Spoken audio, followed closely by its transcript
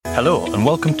Hello and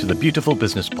welcome to the Beautiful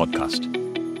Business Podcast.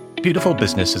 Beautiful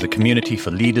Business is a community for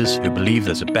leaders who believe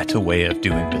there's a better way of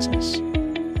doing business.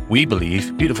 We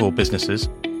believe beautiful businesses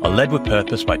are led with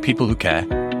purpose by people who care,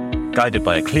 guided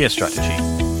by a clear strategy,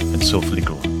 and soulfully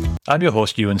grown. I'm your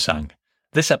host, Ewan Sang.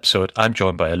 This episode, I'm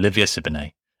joined by Olivia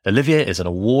Sibony. Olivia is an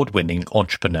award-winning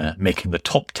entrepreneur making the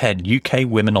top 10 UK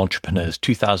Women Entrepreneurs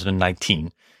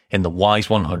 2019 in the Wise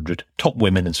 100 Top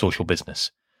Women in Social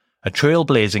Business. A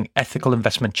trailblazing ethical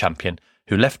investment champion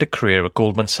who left a career at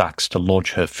Goldman Sachs to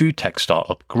launch her foodtech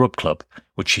startup GrubClub,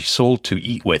 which she sold to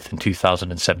Eat With in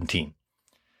 2017.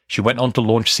 She went on to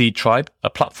launch SeedTribe,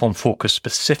 a platform focused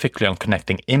specifically on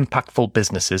connecting impactful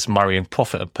businesses marrying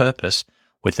profit and purpose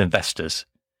with investors.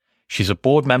 She's a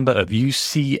board member of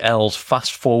UCL's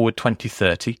Fast Forward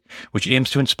 2030, which aims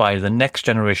to inspire the next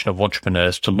generation of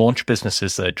entrepreneurs to launch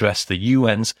businesses that address the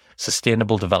UN's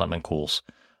Sustainable Development Goals,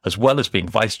 as well as being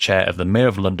Vicechair of the Mayor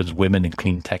of London's Women in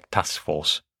Cleantech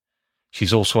Taskforce.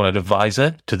 She's also an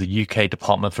advisor to the UK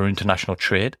Department for International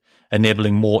Trade,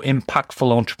 enabling more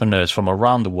impactful entrepreneurs from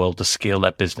around the world to scale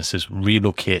their businesses,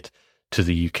 relocate to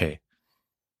the UK.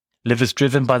 Liv is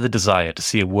driven by the desire to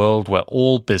see a world where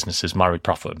all businesses marry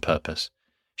profit and purpose.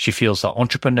 She feels that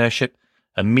entrepreneurship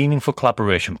and meaningful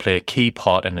collaboration play a key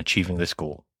part in achieving this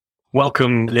goal.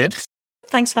 Welcome, Liv.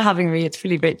 Thanks for having me. It's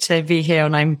really great to be here,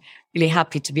 and I'm really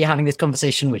happy to be having this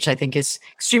conversation, which I think is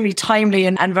extremely timely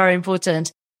and very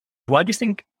important. Why do you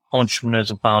think entrepreneurs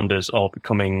and founders are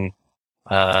becoming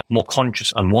more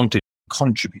conscious and want to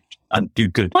contribute and do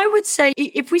good? I would say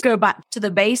if we go back to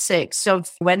the basics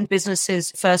of when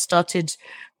businesses first started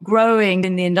growing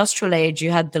in the industrial age,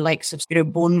 you had the likes of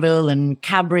Bourneville and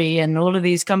Cadbury and all of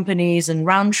these companies and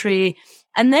Roundtree.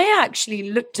 And they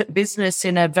actually looked at business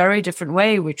in a very different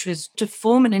way, which was to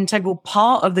form an integral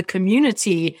part of the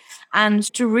community and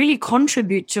to really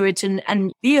contribute to it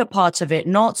and be a part of it,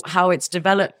 not how it's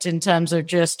developed in terms of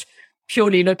just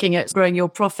purely looking at growing your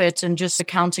profit and just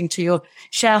accounting to your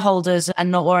shareholders and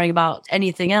not worrying about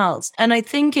anything else. And I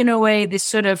think in a way, this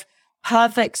sort of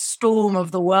perfect storm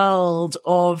of the world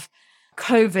of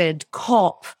COVID,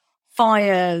 COP,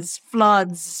 fires,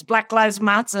 floods, Black Lives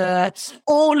Matter,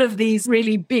 all of these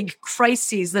really big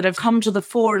crises that have come to the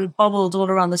fore and bubbled all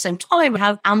around the same time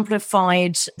have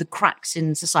amplified the cracks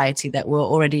in society that were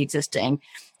already existing.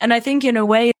 And I think in a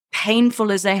way,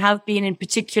 painful as they have been, in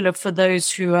particular for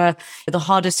those who are the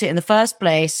hardest hit in the first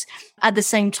place, at the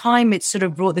same time, it's sort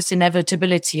of brought this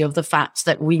inevitability of the fact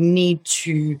that we need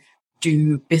to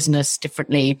do business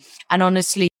differently. And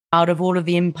honestly, out of all of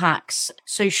the impacts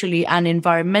socially and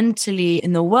environmentally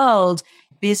in the world,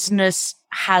 business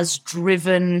has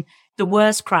driven the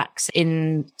worst cracks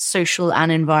in social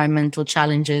and environmental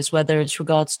challenges, whether it's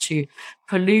regards to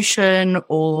pollution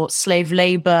or slave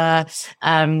labor,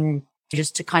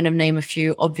 just to kind of name a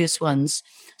few obvious ones.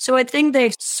 So I think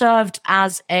they've served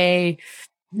as a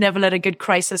never let a good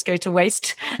crisis go to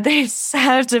waste. They've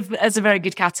served as a very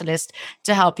good catalyst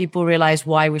to help people realize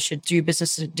why we should do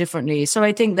business differently. So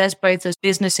I think there's both a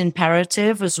business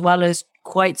imperative as well as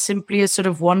quite simply a sort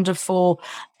of wonderful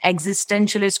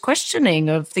existentialist questioning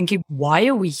of thinking, why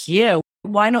are we here?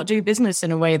 Why not do business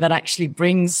in a way that actually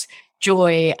brings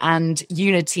joy and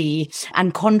unity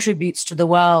and contributes to the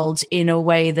world in a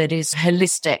way that is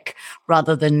holistic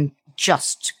rather than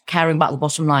just caring about the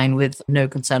bottom line with no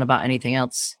concern about anything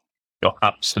else? You're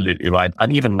absolutely right.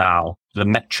 And even now, the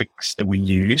metrics that we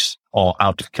use are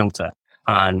out of kilter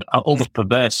and are almost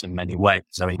perverse in many ways.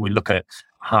 I mean, we look at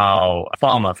how a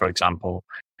pharma, for example,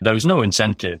 there was no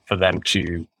incentive for them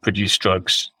to produce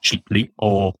drugs cheaply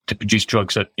or to produce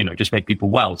drugs that, just make people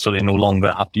well so they no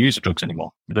longer have to use the drugs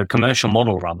anymore. The commercial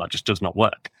model around that just does not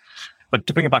work. But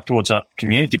to bring it back towards that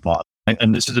community part,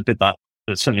 and this is a bit that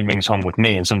certainly rings home with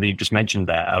me and something you just mentioned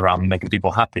there around making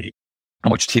people happy. I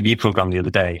watched a TV program the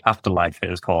other day, Afterlife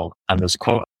it is called, and there's a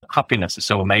quote, happiness is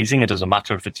so amazing, it doesn't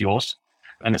matter if it's yours.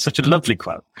 And it's such a lovely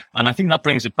quote. And I think that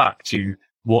brings it back to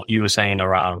what you were saying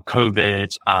around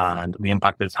COVID and the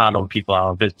impact that it's had on people and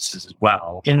our businesses as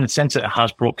well, in the sense that it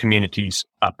has brought communities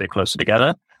a bit closer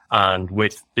together and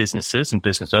with businesses and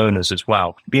business owners as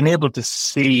well. Being able to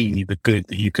see the good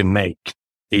that you can make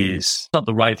is not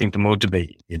the right thing to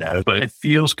motivate, but it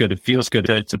feels good. It feels good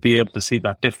to be able to see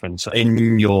that difference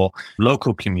in your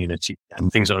local community and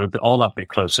things that are all that bit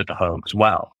closer to home as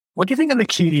well. What do you think are the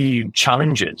key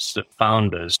challenges that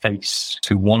founders face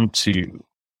who want to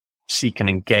seek and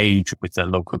engage with their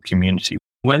local community?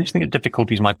 Where do you think the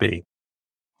difficulties might be?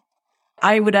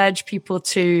 I would urge people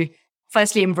to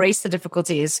firstly embrace the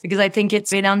difficulties, because I think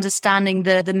it's in understanding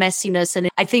the messiness. And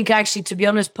I think actually, to be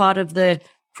honest, part of the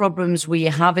problems we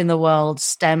have in the world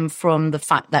stem from the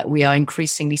fact that we are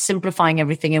increasingly simplifying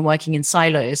everything and working in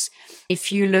silos.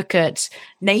 If you look at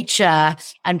nature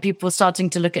and people starting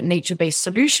to look at nature-based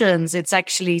solutions, it's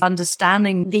actually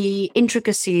understanding the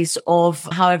intricacies of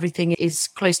how everything is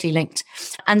closely linked.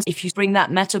 And if you bring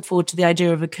that metaphor to the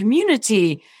idea of a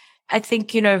community, I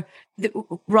think,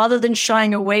 rather than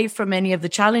shying away from any of the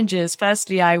challenges,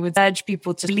 firstly, I would urge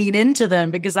people to lean into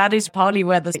them, because that is partly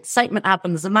where the excitement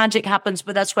happens, the magic happens,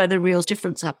 but that's where the real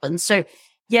difference happens. So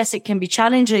yes, it can be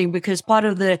challenging, because part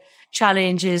of the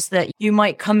challenge is that you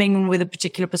might come in with a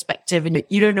particular perspective and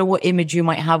you don't know what image you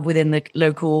might have within the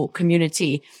local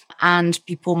community. And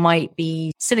people might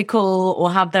be cynical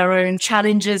or have their own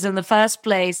challenges in the first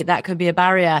place. That could be a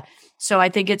barrier. So I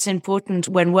think it's important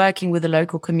when working with the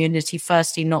local community,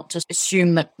 firstly, not to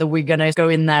assume that we're going to go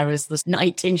in there as this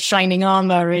knight in shining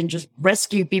armor and just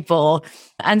rescue people.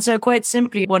 And so quite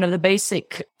simply, one of the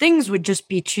basic things would just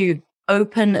be to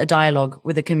open a dialogue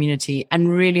with the community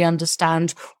and really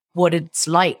understand what it's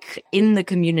like in the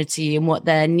community and what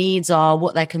their needs are,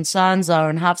 what their concerns are,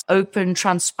 and have open,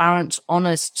 transparent,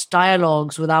 honest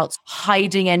dialogues without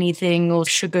hiding anything or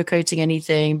sugarcoating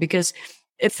anything. Because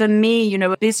for me,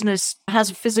 a business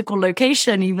has a physical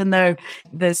location, even though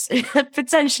there's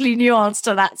potentially nuance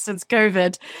to that since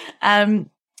COVID.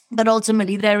 But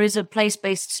ultimately, there is a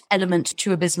place-based element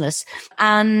to a business.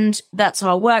 And that's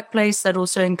our workplace. That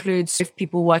also includes if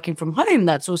people working from home,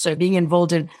 that's also being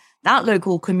involved in that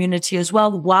local community as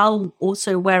well, while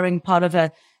also wearing part of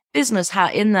a business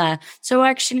hat in there. So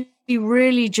actually,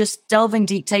 really just delving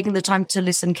deep, taking the time to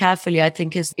listen carefully, I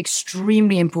think is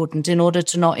extremely important in order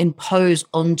to not impose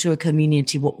onto a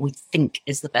community what we think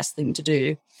is the best thing to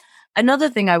do. Another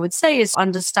thing I would say is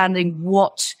understanding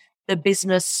what the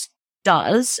business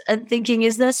does and thinking,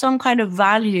 is there some kind of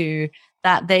value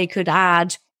that they could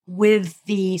add with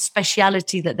the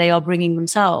speciality that they are bringing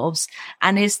themselves?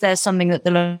 And is there something that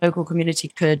the local community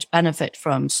could benefit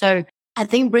from? So I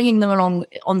think bringing them along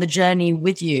on the journey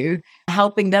with you,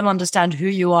 helping them understand who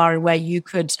you are and where you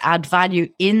could add value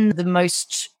in the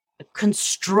most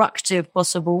constructive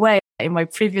possible way. In my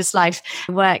previous life,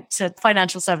 I worked at a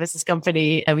financial services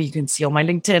company. You can see on my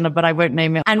LinkedIn, but I won't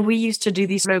name it. And we used to do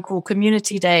these local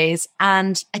community days.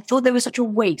 And I thought they were such a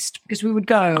waste, because we would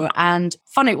go, and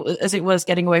fun as it was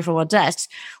getting away from our desks,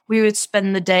 we would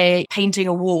spend the day painting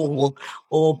a wall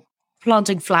or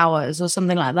planting flowers or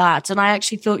something like that. And I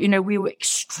actually thought, we were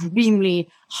extremely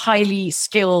highly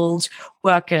skilled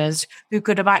workers who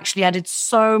could have actually added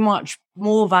so much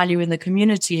more value in the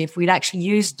community if we'd actually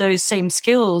used those same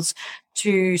skills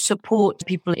to support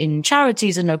people in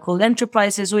charities and local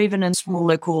enterprises, or even in small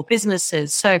local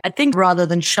businesses. So I think rather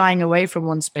than shying away from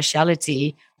one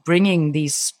speciality, bringing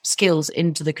these skills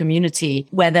into the community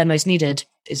where they're most needed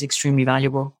is extremely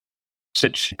valuable.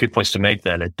 Such good points to make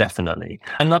there, definitely.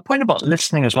 And that point about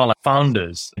listening as well, like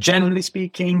founders, generally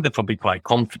speaking, they're probably quite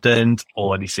confident,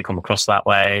 or at least they come across that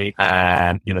way.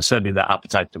 And, certainly their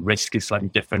appetite to risk is slightly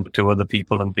different to other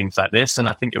people and things like this. And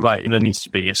I think you're right. There needs to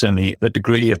be certainly the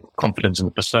degree of confidence in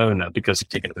the persona, because you're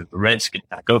taking a bit of a risk and you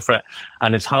can't go for it.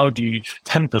 And it's how do you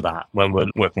temper that when we're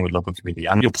working with local community?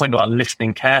 And your point about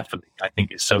listening carefully, I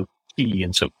think is so key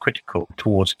and so critical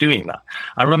towards doing that.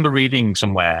 I remember reading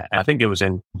somewhere, I think it was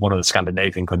in one of the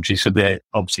Scandinavian countries, so they're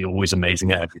obviously always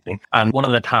amazing at everything. And one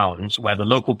of the towns where the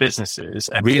local businesses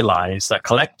realized that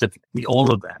collectively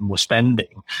all of them were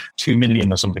spending 2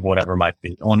 million or something, whatever it might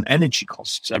be, on energy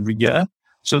costs every year.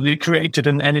 So they created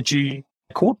an energy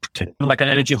cooperative, like an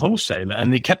energy wholesaler,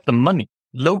 and they kept the money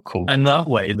local. And that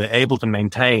way they're able to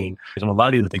maintain some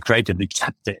value that they created. They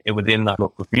kept it within that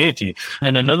local community.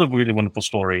 And another really wonderful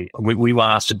story, we were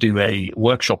asked to do a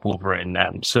workshop over in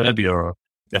Serbia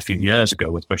a few years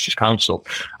ago with British Council.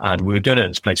 And we were doing it at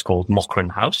this place called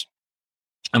Mokran House.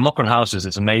 And Mokran House is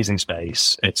this amazing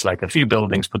space. It's like a few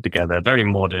buildings put together, very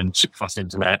modern, super fast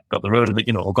internet, got the road of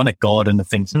the, organic garden and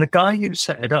things. And the guy who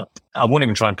set it up, I won't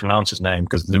even try and pronounce his name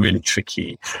because it's a really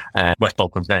tricky West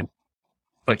Balkans name.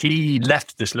 But he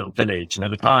left this little village, and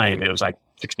at the time it was like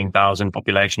 16,000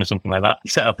 population or something like that. He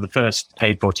set up the first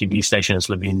paid-for TV station in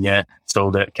Slovenia,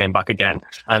 sold it, came back again.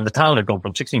 And the town had gone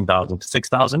from 16,000 to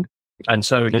 6,000. And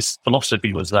so his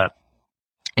philosophy was that,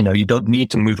 you don't need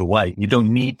to move away. You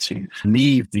don't need to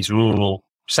leave these rural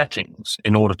settings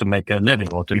in order to make a living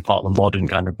or to be part of the modern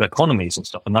kind of economies and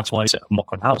stuff. And that's why I set up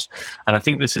Mokran House. And I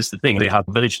think this is the thing. They have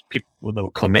village people that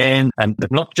will come in, and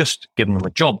they've not just given them a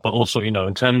job, but also, in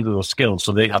terms of those skills.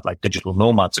 So they have like digital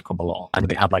nomads that come along, and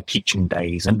they have like teaching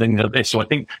days and things like this. So I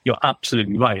think you're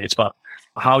absolutely right. It's about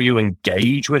how you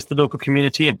engage with the local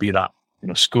community, and be that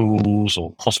schools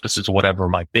or hospices or whatever it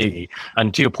might be.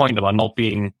 And to your point about not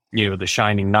being, the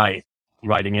shining knight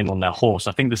riding in on their horse,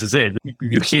 I think this is it.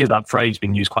 You hear that phrase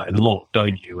being used quite a lot,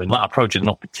 don't you? And that approach is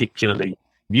not particularly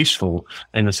useful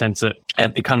in the sense that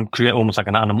it can create almost like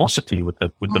an animosity with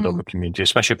the local community,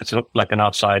 especially if it's like an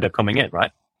outsider coming in,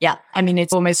 right? Yeah. I mean,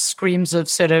 it almost screams of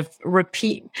sort of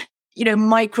repeat,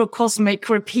 microcosmic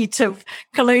repeat of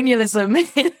colonialism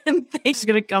and things are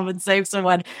going to come and save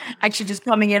someone, actually just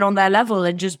coming in on their level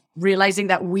and just realizing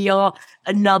that we are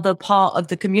another part of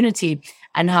the community,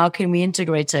 and how can we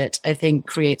integrate it, I think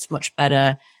creates much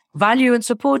better value and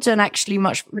support, and actually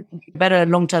much better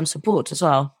long-term support as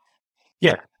well.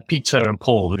 Yeah. Peter and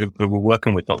Paul, who we're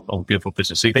working with on Beautiful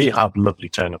Business, they have a lovely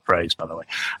turn of phrase, by the way.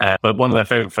 But one of their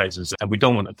favorite phrases, and we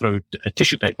don't want to throw a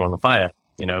tissue paper on the fire,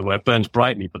 where it burns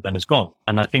brightly, but then it's gone.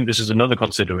 And I think this is another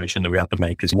consideration that we have to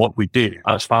make, is what we do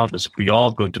as founders. If we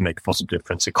are going to make a positive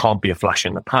difference, it can't be a flash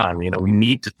in the pan. We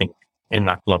need to think in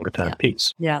that longer term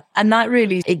piece. Yeah. And that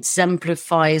really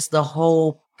exemplifies the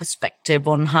whole perspective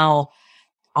on how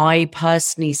I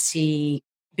personally see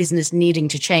business needing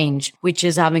to change, which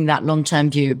is having that long-term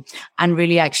view and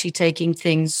really actually taking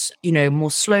things, more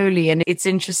slowly. And it's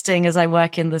interesting, as I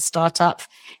work in the startup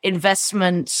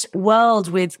investment world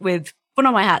with one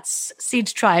of my hats,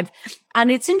 SeedTribe. And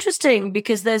it's interesting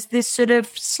because there's this sort of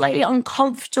slightly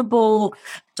uncomfortable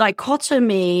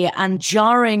dichotomy and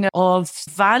jarring of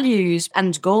values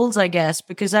and goals, I guess,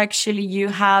 because actually you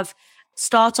have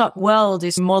startup world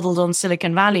is modeled on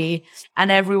Silicon Valley,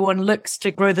 and everyone looks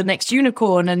to grow the next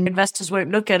unicorn, and investors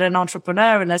won't look at an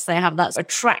entrepreneur unless they have that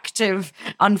attractive,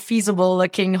 unfeasible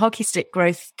looking hockey stick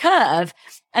growth curve.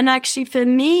 And actually for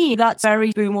me, that's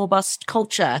very boom or bust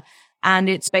culture. And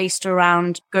it's based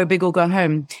around go big or go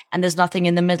home. And there's nothing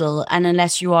in the middle. And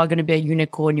unless you are going to be a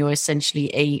unicorn, you're essentially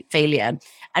a failure.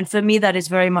 And for me, that is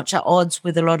very much at odds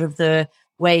with a lot of the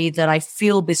way that I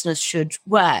feel business should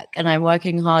work. And I'm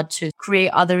working hard to create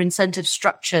other incentive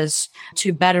structures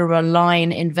to better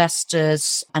align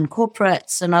investors and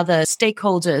corporates and other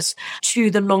stakeholders to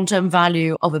the long-term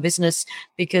value of a business.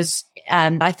 Because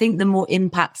I think the more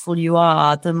impactful you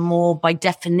are, the more by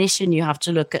definition you have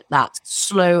to look at that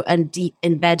slow and deep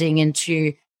embedding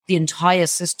into the entire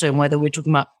system, whether we're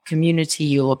talking about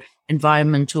community or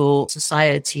environmental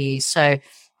society. So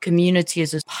community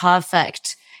is a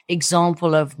perfect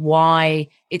example of why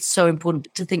it's so important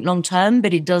to think long term,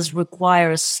 but it does require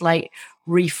a slight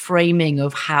reframing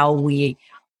of how we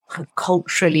have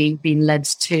culturally been led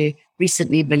to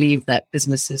recently believe that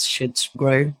businesses should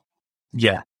grow.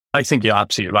 Yeah, I think you're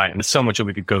absolutely right. And there's so much that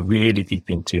we could go really deep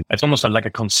into. It's almost like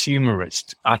a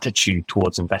consumerist attitude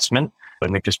towards investment.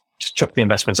 And they just chuck the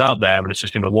investments out there, and it's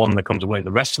just one that comes away.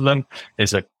 The rest of them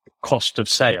is a cost of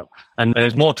sale. And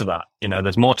there's more to that.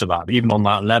 There's more to that. Even on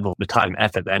that level, the time,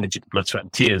 effort, the energy, the blood, sweat,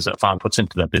 and tears that a founder puts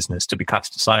into their business to be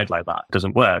cast aside like that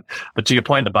doesn't work. But to your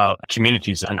point about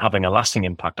communities and having a lasting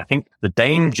impact, I think the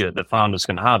danger that founders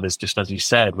can have is just, as you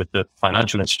said, with the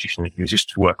financial institution that you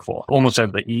used to work for, almost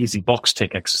over the easy box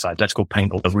tick exercise. Let's go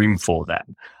paint all the room for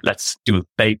them. Let's do a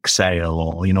bake sale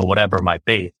or, whatever it might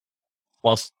be.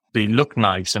 Whilst they look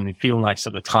nice and they feel nice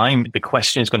at the time, the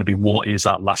question is going to be, what is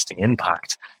that lasting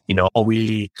impact? Are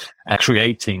we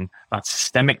creating that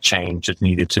systemic change that's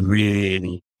needed to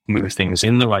really move things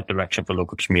in the right direction for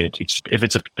local communities? If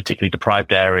it's a particularly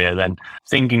deprived area, then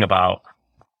thinking about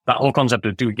that whole concept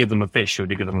of, do we give them a fish or do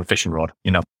we give them a fishing rod?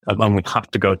 And we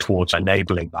have to go towards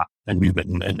enabling that and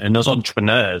moving. And as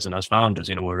entrepreneurs and as founders,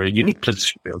 we're in a unique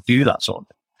position to be able to do that sort of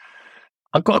thing.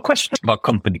 I've got a question about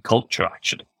company culture,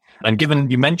 actually. And given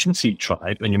you mentioned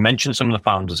SeedTribe and you mentioned some of the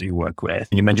founders that you work with,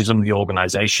 and you mentioned some of the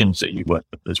organizations that you work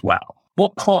with as well,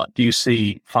 what part do you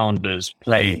see founders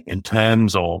playing in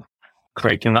terms of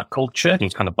creating that culture,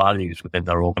 these kind of values within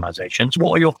their organizations?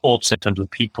 What are your thoughts in terms of the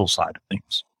people side of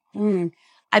things?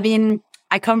 I mean,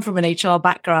 I come from an HR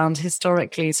background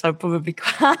historically, so I'm probably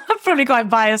quite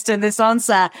biased in this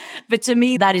answer. But to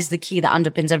me, that is the key that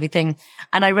underpins everything.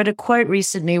 And I read a quote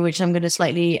recently, which I'm going to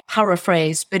slightly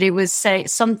paraphrase, but it was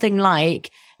something like,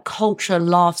 culture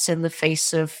laughs in the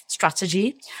face of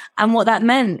strategy. And what that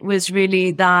meant was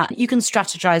really that you can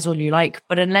strategize all you like,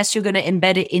 but unless you're going to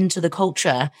embed it into the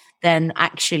culture, then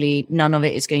actually none of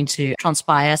it is going to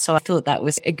transpire. So I thought that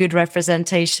was a good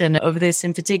representation of this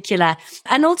in particular.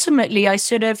 And ultimately,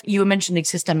 you were mentioning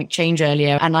systemic change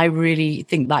earlier, and I really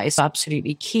think that is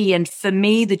absolutely key. And for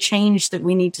me, the change that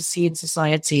we need to see in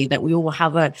society, that we all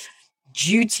have a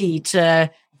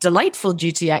delightful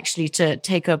duty actually to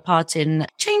take a part in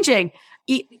changing,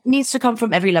 it needs to come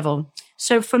from every level.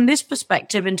 So from this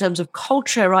perspective, in terms of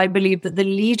culture, I believe that the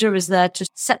leader is there to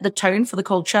set the tone for the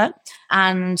culture.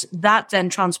 And that then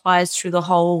transpires through the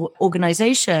whole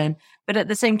organization. But at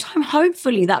the same time,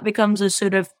 hopefully that becomes a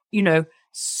sort of,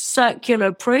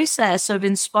 circular process of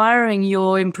inspiring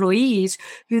your employees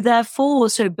who therefore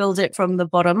also build it from the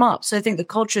bottom up. So I think the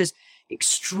culture is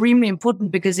extremely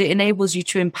important because it enables you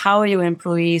to empower your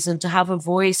employees and to have a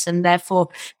voice and therefore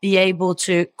be able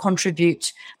to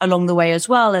contribute along the way as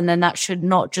well. And then that should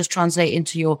not just translate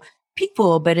into your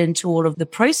people, but into all of the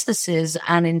processes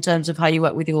and in terms of how you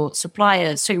work with your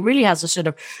suppliers. So it really has a sort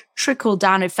of trickle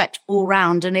down effect all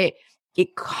round, and it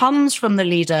comes from the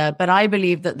leader, but I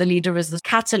believe that the leader is the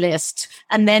catalyst,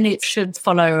 and then it should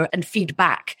follow and feed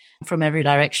back from every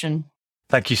direction.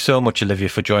 Thank you so much, Olivia,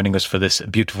 for joining us for this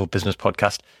Beautiful Business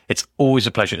podcast. It's always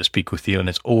a pleasure to speak with you, and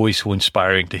it's always so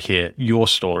inspiring to hear your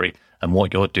story and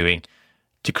what you're doing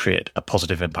to create a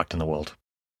positive impact in the world.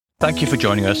 Thank you for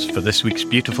joining us for this week's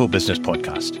Beautiful Business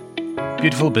podcast.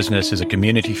 Beautiful Business is a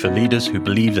community for leaders who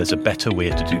believe there's a better way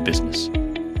to do business.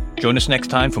 Join us next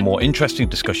time for more interesting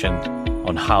discussion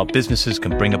on how businesses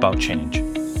can bring about change,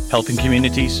 helping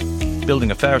communities,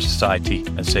 building a fairer society,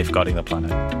 and safeguarding the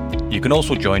planet. You can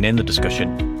also join in the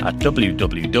discussion at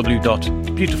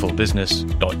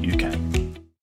www.beautifulbusiness.uk.